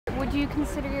did you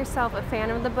consider yourself a fan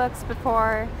of the books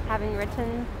before having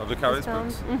written Of the Carey's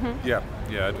films? books? Mm-hmm.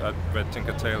 Yeah, I'd read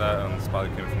Tinker Tailor and Spy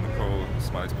Came from the Coal,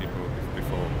 Smiley's People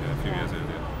before, a few years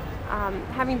earlier.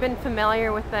 Having been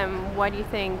familiar with them, what do you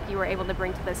think you were able to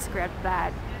bring to the script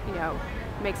that,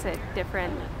 makes it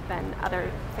different than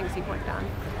other things you've worked on?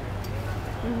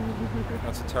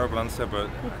 That's a terrible answer, but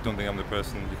I don't think I'm the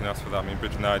person you can ask for that. I mean,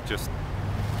 Bridget and I just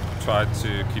tried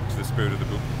to keep to the spirit of the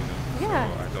book, Yeah.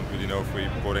 So I don't really know if we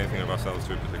brought anything of ourselves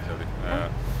to it particularly.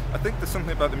 I think there's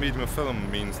something about the medium of film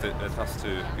means that it has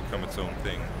to become its own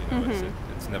thing.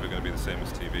 It's never going to be the same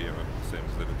as TV or the same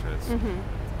as literature.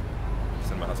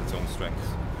 Cinema has its own strengths.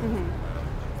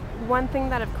 One thing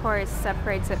that, of course,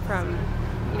 separates it from,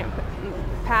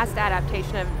 past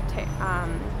adaptation of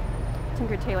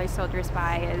Tailor Soldier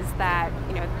Spy is that,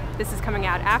 this is coming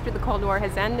out after the Cold War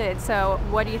has ended. So,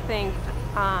 what do you think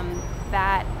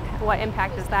what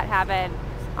impact does that have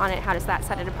on it? How does that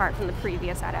set it apart from the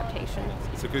previous adaptation?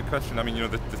 It's a good question. I mean,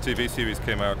 the TV series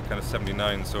came out kind of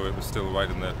 '79, so it was still right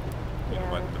in the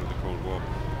right in the middle of the Cold War.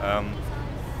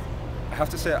 I have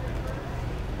to say, I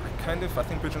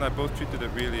think Bridget and I both treated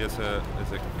it really as a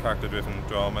character-driven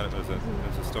drama, as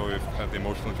a story of kind of the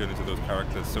emotional journeys of those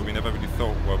characters. So we never really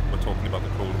thought we're talking about the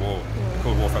Cold War. The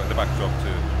Cold War felt like the backdrop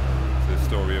to the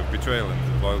story of betrayal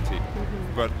and loyalty.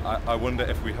 But I wonder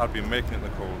if we had been making it in the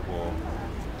Cold War,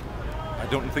 I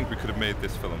don't think we could have made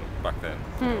this film back then.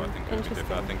 I think it would be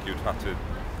different. I think you'd have to.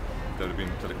 There would have been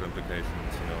political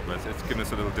implications, but it's given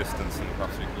us a little distance, and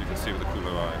perhaps you can see it with a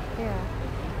cooler eye. Yeah.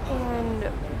 And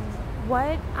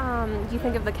what do you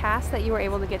think of the cast that you were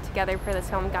able to get together for this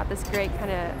film? Got this great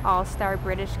kind of all-star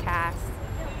British cast.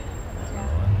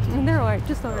 They're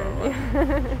just already.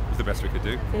 It was the best we could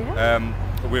do. Yeah.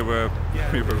 We were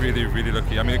really, really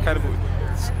lucky. I mean,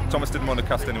 Thomas didn't want to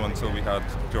cast anyone until we had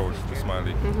George, the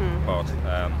Smiley part,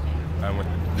 and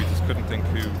we just couldn't think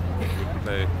who would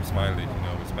play Smiley.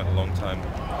 We spent a long time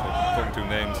talking through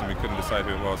names, and we couldn't decide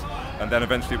who it was. And then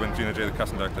eventually, when Gina J, the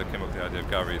casting director, came up with the idea of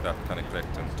Gary, that kind of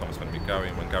clicked, and Thomas went to meet Gary.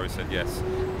 And when Gary said yes,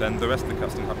 then the rest of the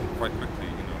casting happened quite quickly.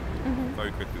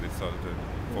 Very quickly they started to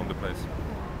fall into place.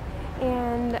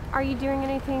 And are you doing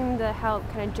anything to help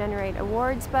kind of generate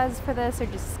awards buzz for this, or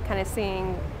just kind of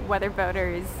seeing whether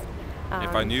voters?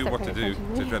 If I knew what to do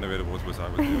to generate awards buzz, I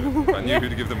would do it. If I knew who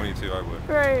to give the money to, I would.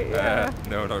 Right. Yeah.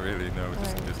 No, not really. No,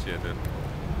 just here to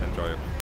enjoy it.